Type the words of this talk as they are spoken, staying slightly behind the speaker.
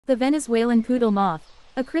The Venezuelan poodle moth,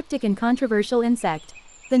 a cryptic and controversial insect.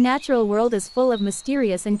 The natural world is full of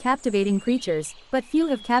mysterious and captivating creatures, but few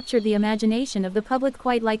have captured the imagination of the public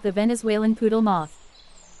quite like the Venezuelan poodle moth.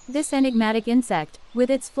 This enigmatic insect, with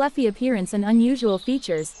its fluffy appearance and unusual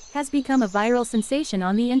features, has become a viral sensation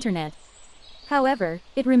on the internet. However,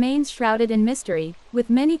 it remains shrouded in mystery, with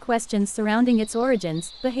many questions surrounding its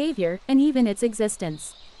origins, behavior, and even its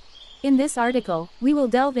existence. In this article, we will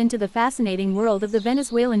delve into the fascinating world of the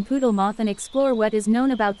Venezuelan poodle moth and explore what is known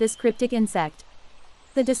about this cryptic insect.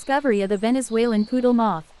 The discovery of the Venezuelan poodle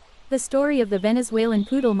moth. The story of the Venezuelan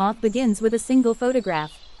poodle moth begins with a single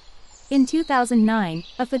photograph. In 2009,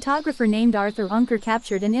 a photographer named Arthur Anker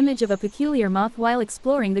captured an image of a peculiar moth while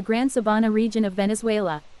exploring the Gran Sabana region of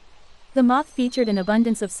Venezuela. The moth featured an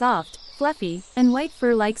abundance of soft, fluffy, and white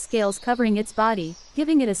fur-like scales covering its body,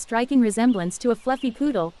 giving it a striking resemblance to a fluffy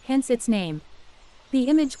poodle, hence its name. The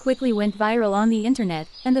image quickly went viral on the internet,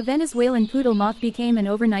 and the Venezuelan poodle moth became an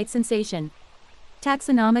overnight sensation.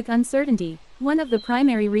 Taxonomic uncertainty. One of the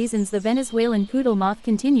primary reasons the Venezuelan poodle moth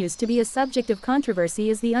continues to be a subject of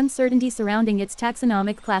controversy is the uncertainty surrounding its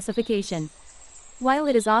taxonomic classification. While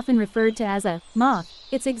it is often referred to as a moth,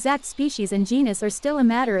 its exact species and genus are still a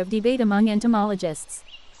matter of debate among entomologists.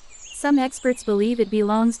 Some experts believe it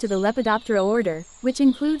belongs to the Lepidoptera order, which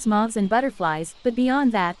includes moths and butterflies, but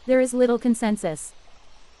beyond that, there is little consensus.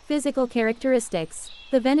 Physical characteristics.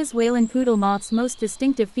 The Venezuelan poodle moth's most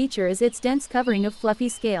distinctive feature is its dense covering of fluffy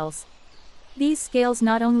scales. These scales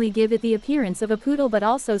not only give it the appearance of a poodle but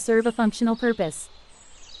also serve a functional purpose.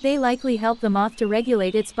 They likely help the moth to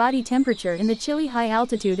regulate its body temperature in the chilly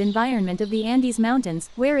high-altitude environment of the Andes Mountains,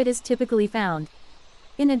 where it is typically found.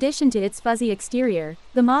 In addition to its fuzzy exterior,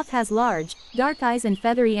 the moth has large, dark eyes and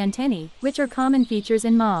feathery antennae, which are common features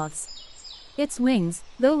in moths. Its wings,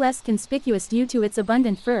 though less conspicuous due to its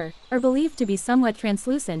abundant fur, are believed to be somewhat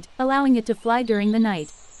translucent, allowing it to fly during the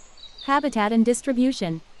night. Habitat and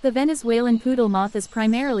distribution. The Venezuelan poodle moth is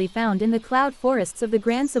primarily found in the cloud forests of the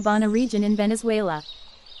Gran Sabana region in Venezuela.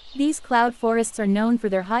 These cloud forests are known for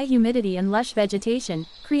their high humidity and lush vegetation,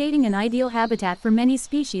 creating an ideal habitat for many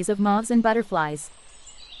species of moths and butterflies.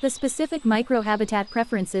 The specific microhabitat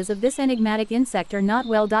preferences of this enigmatic insect are not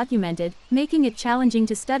well documented, making it challenging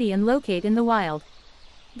to study and locate in the wild.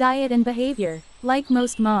 Diet and behavior. Like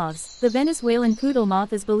most moths, the Venezuelan poodle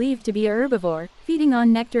moth is believed to be a herbivore, feeding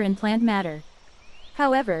on nectar and plant matter.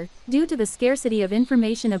 However, due to the scarcity of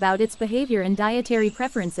information about its behavior and dietary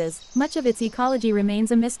preferences, much of its ecology remains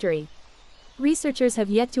a mystery. Researchers have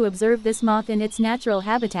yet to observe this moth in its natural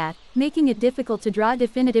habitat, making it difficult to draw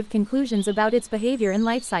definitive conclusions about its behavior and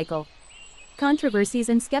life cycle. Controversies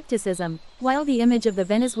and skepticism. While the image of the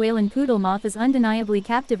Venezuelan poodle moth is undeniably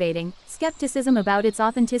captivating, skepticism about its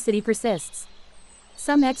authenticity persists.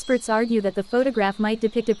 Some experts argue that the photograph might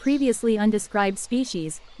depict a previously undescribed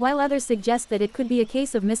species, while others suggest that it could be a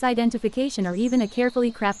case of misidentification or even a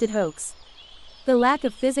carefully crafted hoax. The lack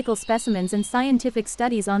of physical specimens and scientific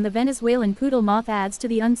studies on the Venezuelan poodle moth adds to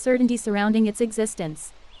the uncertainty surrounding its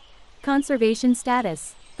existence. Conservation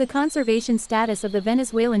status. The conservation status of the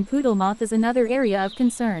Venezuelan poodle moth is another area of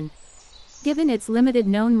concern. Given its limited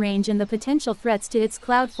known range and the potential threats to its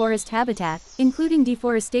cloud forest habitat, including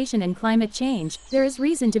deforestation and climate change, there is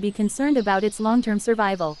reason to be concerned about its long-term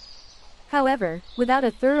survival. However, without a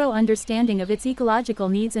thorough understanding of its ecological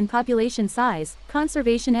needs and population size,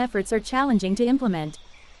 conservation efforts are challenging to implement.